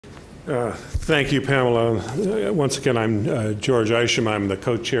Thank you, Pamela. Once again, I'm George Isham. I'm the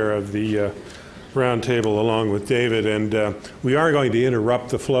co-chair of the roundtable along with David, and we are going to interrupt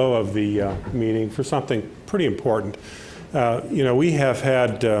the flow of the meeting for something pretty important. We have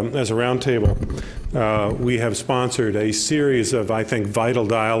had, as a roundtable, we have sponsored a series of, I think, vital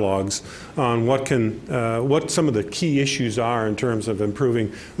dialogues on what some of the key issues are in terms of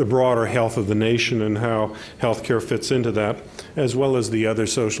improving the broader health of the nation and how healthcare fits into that, as well as the other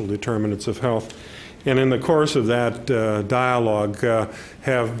social determinants of health. And in the course of that dialogue, the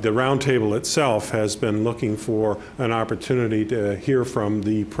roundtable itself has been looking for an opportunity to hear from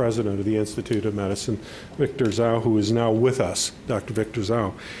the president of the Institute of Medicine, Victor Dzau, who is now with us, Dr. Victor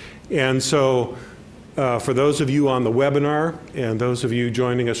Dzau. And so for those of you on the webinar and those of you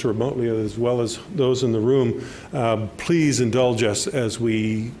joining us remotely, as well as those in the room, please indulge us as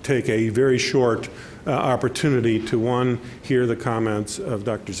we take a very short opportunity to, one, hear the comments of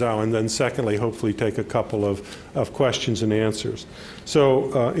Dr. Dzau, and then secondly, hopefully take a couple of questions and answers.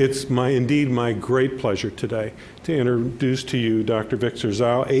 So it's indeed my great pleasure today to introduce to you Dr. Victor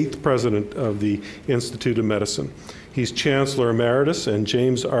Dzau, 8th President of the Institute of Medicine. He's Chancellor Emeritus and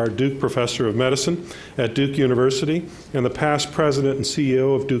James R. Duke Professor of Medicine at Duke University and the past President and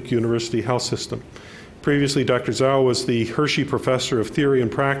CEO of Duke University Health System. Previously, Dr. Dzau was the Hershey Professor of Theory and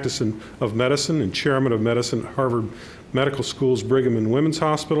Practice of Medicine and Chairman of Medicine at Harvard Medical School's Brigham and Women's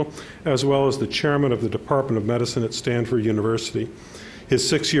Hospital, as well as the Chairman of the Department of Medicine at Stanford University. His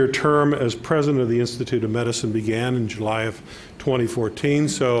 6-year term as President of the Institute of Medicine began in July of 2014,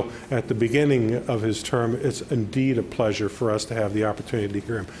 so at the beginning of his term, it's indeed a pleasure for us to have the opportunity to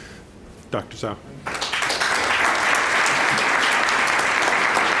hear him. Dr. Dzau.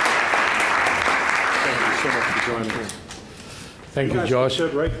 Thank you, Josh.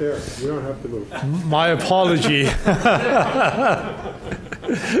 Sit right there. You don't have to move. My apology.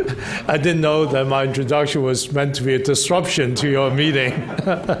 I didn't know that my introduction was meant to be a disruption to your meeting.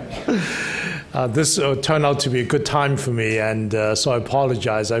 This turned out to be a good time for me, and so I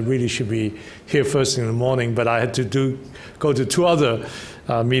apologize. I really should be here first thing in the morning, but I had to go to 2 other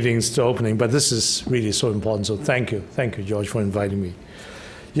meetings to opening. But this is really so important, so thank you. Thank you, George, for inviting me.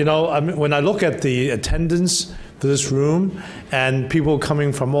 You know, when I look at the attendance to this room and people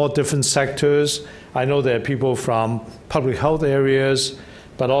coming from all different sectors, I know there are people from public health areas,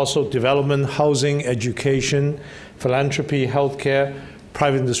 but also development, housing, education, philanthropy, healthcare,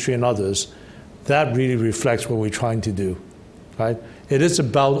 private industry, and others. That really reflects what we're trying to do, right? It is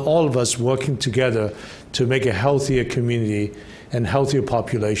about all of us working together to make a healthier community and healthier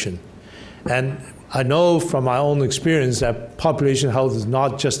population. And I know from my own experience that population health is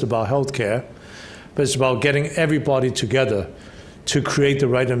not just about healthcare, but it's about getting everybody together to create the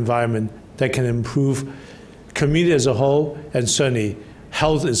right environment that can improve community as a whole, and certainly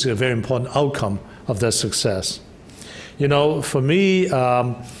health is a very important outcome of that success. You know, for me,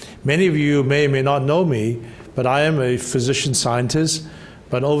 many of you may or may not know me, but I am a physician scientist.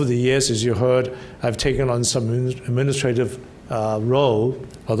 But over the years, as you heard, I've taken on some administrative role,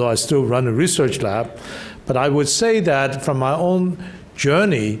 although I still run a research lab. But I would say that from my own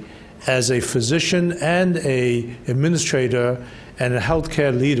journey as a physician and an administrator and a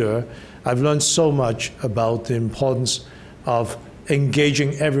healthcare leader, I've learned so much about the importance of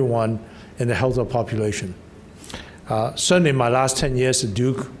engaging everyone in the health of the population. Certainly in my last 10 years at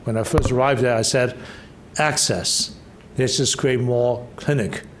Duke, when I first arrived there, I said, access. Let's just create more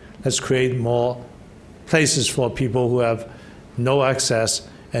clinic. Let's create more places for people who have no access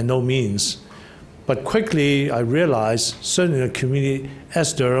and no means. But quickly I realized, certainly in a community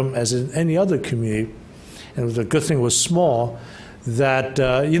as Durham, as in any other community, and the good thing was small, that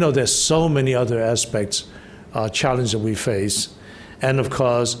there's so many other aspects, challenges that we face. And of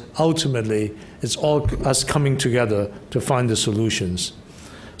course, ultimately, it's all us coming together to find the solutions.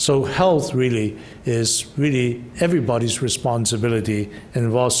 So health really is everybody's responsibility and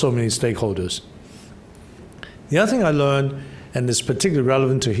involves so many stakeholders. The other thing I learned, and it's particularly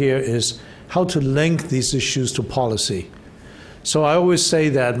relevant to here, is how to link these issues to policy. So I always say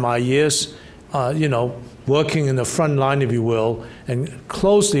that my years, working in the front line, if you will, and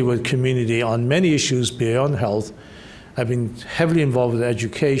closely with community on many issues beyond health, I've been heavily involved with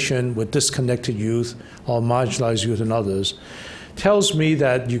education, with disconnected youth, or marginalized youth and others, tells me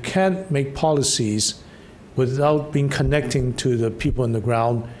that you can't make policies without connecting to the people on the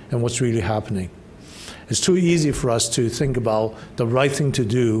ground and what's really happening. It's too easy for us to think about the right thing to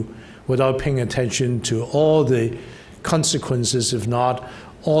do without paying attention to all the consequences, if not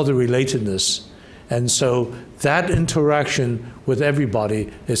all the relatedness. And so that interaction with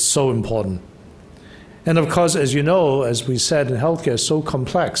everybody is so important. And of course, as you know, as we said in healthcare, it's so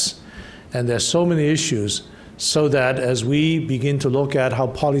complex. and there's so many issues, so that as we begin to look at how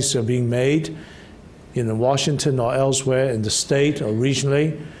policies are being made in Washington or elsewhere in the state or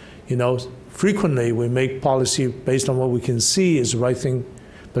regionally, frequently we make policy based on what we can see is the right thing,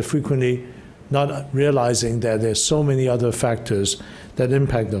 but frequently not realizing that there's so many other factors that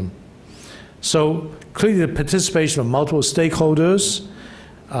impact them. So clearly the participation of multiple stakeholders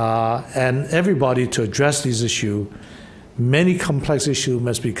and everybody to address these issues, many complex issues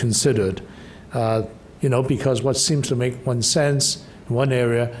must be considered, because what seems to make one sense in one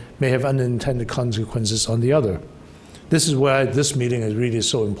area may have unintended consequences on the other. This is why this meeting is really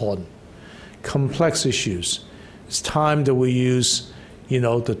so important. Complex issues. It's time that we use,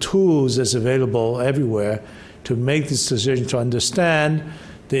 the tools that's available everywhere to make this decision, to understand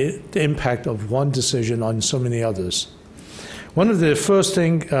the impact of one decision on so many others. One of the first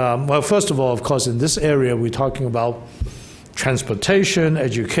things, first of all, of course, in this area, we're talking about transportation,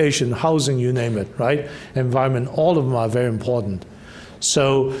 education, housing, you name it, right? Environment, all of them are very important.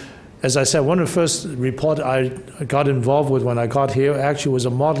 So, as I said, one of the first reports I got involved with when I got here actually was a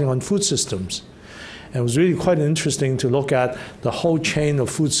modeling on food systems. And it was really quite interesting to look at the whole chain of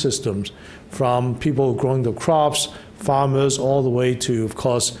food systems, from people growing the crops, farmers, all the way to, of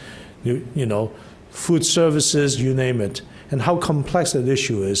course, food services, you name it, and how complex that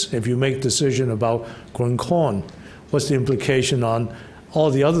issue is. If you make a decision about growing corn, what's the implication on all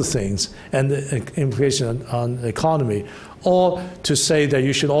the other things and the implication on the economy? Or to say that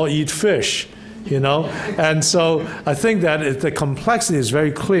you should all eat fish, And so I think that the complexity is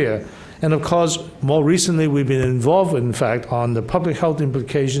very clear. And of course, more recently, we've been involved, in fact, on the public health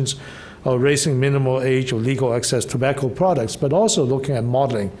implications of raising minimal age of legal access to tobacco products, but also looking at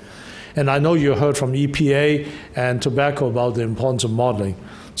modeling. And I know you heard from EPA and tobacco about the importance of modeling.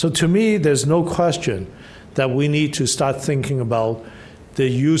 So to me, there's no question that we need to start thinking about the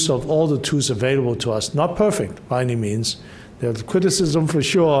use of all the tools available to us. Not perfect by any means. There's criticism for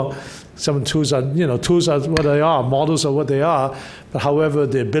sure. Some tools are, tools are what they are, models are what they are. But however,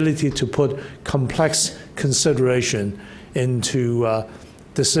 the ability to put complex consideration into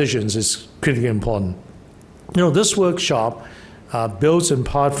decisions is critically important. This workshop builds in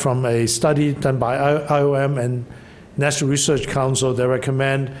part from a study done by IOM and National Research Council that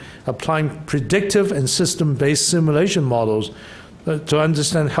recommend applying predictive and system-based simulation models to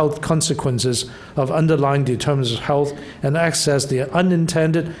understand health consequences of underlying determinants of health and access the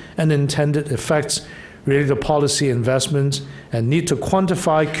unintended and intended effects related to policy investments, and need to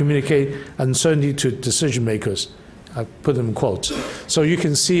quantify, communicate uncertainty to decision makers. I put them in quotes. So you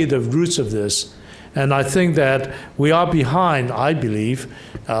can see the roots of this. And I think that we are behind, I believe,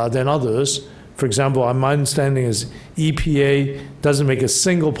 than others. For example, my understanding is EPA doesn't make a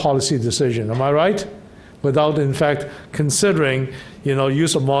single policy decision. Am I right? Without, in fact, considering,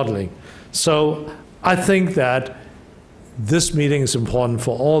 use of modeling. So I think that this meeting is important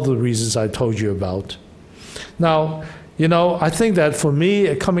for all the reasons I told you about. Now, I think that for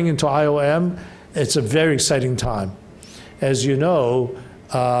me, coming into IOM, it's a very exciting time. As you know,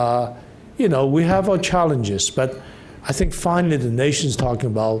 we have our challenges, but I think finally the nation's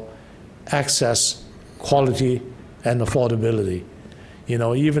talking about access, quality, and affordability.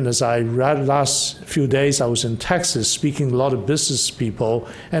 Even as I read last few days, I was in Texas speaking to a lot of business people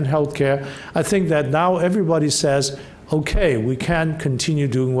and healthcare. I think that now everybody says, okay, we can't continue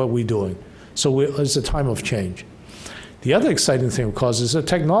doing what we're doing. So it's a time of change. The other exciting thing, of course, is that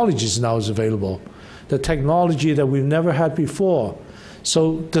technology now is available. The technology that we've never had before.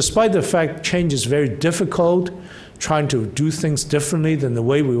 So despite the fact change is very difficult, trying to do things differently than the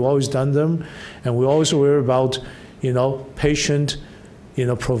way we've always done them, and we always worry about, patient,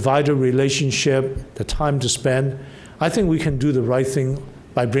 provider relationship, the time to spend, I think we can do the right thing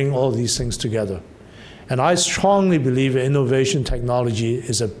by bringing all these things together. And I strongly believe innovation technology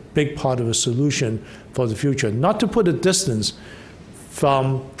is a big part of a solution for the future, not to put a distance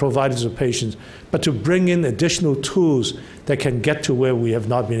from providers or patients, but to bring in additional tools that can get to where we have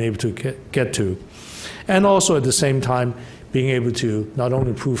not been able to get to. And also at the same time, being able to not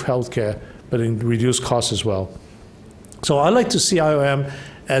only improve healthcare, but reduce costs as well. So I like to see IOM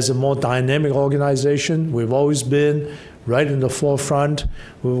as a more dynamic organization. We've always been right in the forefront.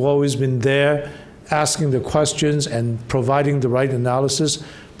 We've always been there asking the questions and providing the right analysis.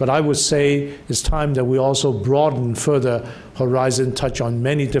 But I would say it's time that we also broaden further horizon, touch on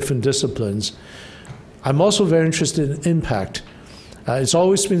many different disciplines. I'm also very interested in impact. It's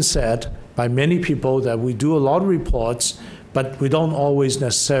always been said by many people that we do a lot of reports, but we don't always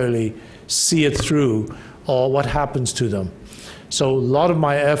necessarily see it through or what happens to them. So a lot of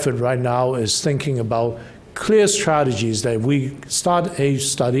my effort right now is thinking about clear strategies that we start a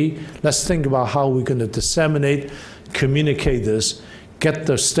study. Let's think about how we're going to disseminate, communicate this, get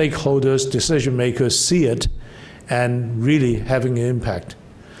the stakeholders, decision makers see it, and really having an impact.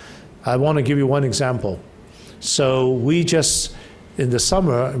 I want to give you one example. So we just, in the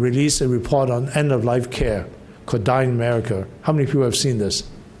summer, released a report on end-of-life care called Dying America. How many people have seen this?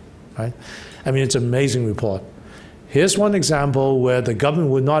 Right? I mean, it's an amazing report. Here's one example where the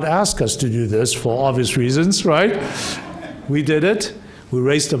government would not ask us to do this for obvious reasons, right? We did it. We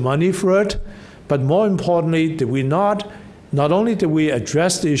raised the money for it. But more importantly, did we not only did we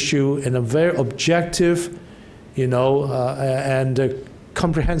address the issue in a very objective, and a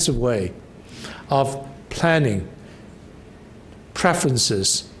comprehensive way of planning,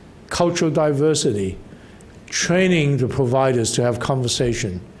 preferences, cultural diversity, training the providers to have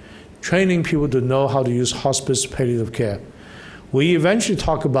conversation, training people to know how to use hospice palliative care. We eventually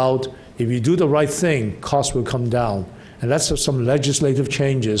talk about if you do the right thing, costs will come down. And let's have some legislative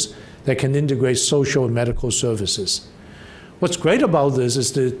changes that can integrate social and medical services. What's great about this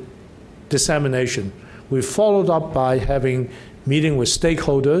is the dissemination. We followed up by having meeting with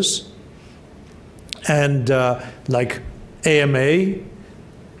stakeholders and like AMA,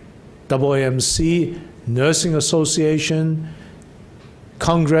 AAMC, Nursing Association,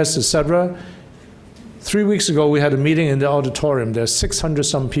 Congress, etc. 3 weeks ago, we had a meeting in the auditorium. There are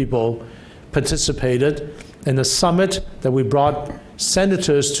 600-some people participated in a summit that we brought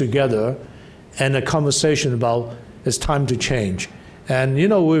senators together and a conversation about it's time to change. And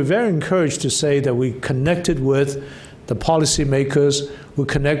we're very encouraged to say that we connected with the policymakers, we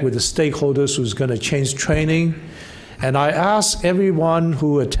connect with the stakeholders who's going to change training. And I asked everyone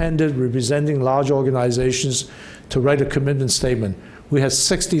who attended representing large organizations to write a commitment statement. We had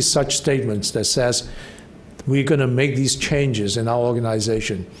 60 such statements that says we're going to make these changes in our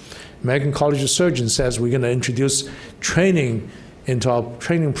organization. American College of Surgeons says we're going to introduce training into our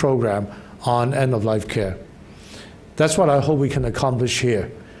training program on end-of-life care. That's what I hope we can accomplish here.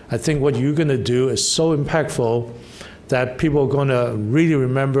 I think what you're going to do is so impactful that people are going to really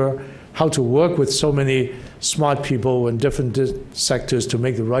remember how to work with so many smart people in different sectors to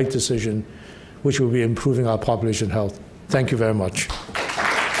make the right decision, which will be improving our population health. Thank you very much.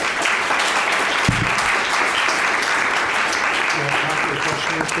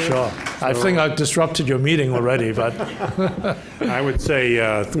 Sure. I think I've disrupted your meeting already, but I would say,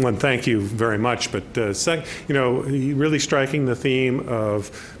 one, thank you very much. But second, really striking the theme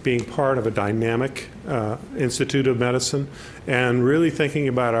of being part of a dynamic institute of medicine, and really thinking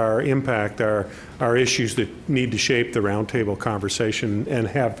about our impact, our issues that need to shape the roundtable conversation, and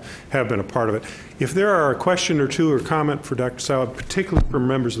have been a part of it. If there are a question or two or comment for Dr. Dzau, particularly for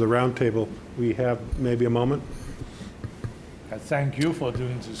members of the roundtable, we have maybe a moment. Thank you for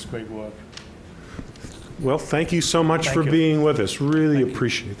doing this great work. Well, thank you so much for being with us. Really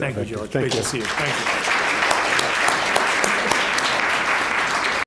appreciate that. Thank you, George. Thank Great you. to see you. Thank you.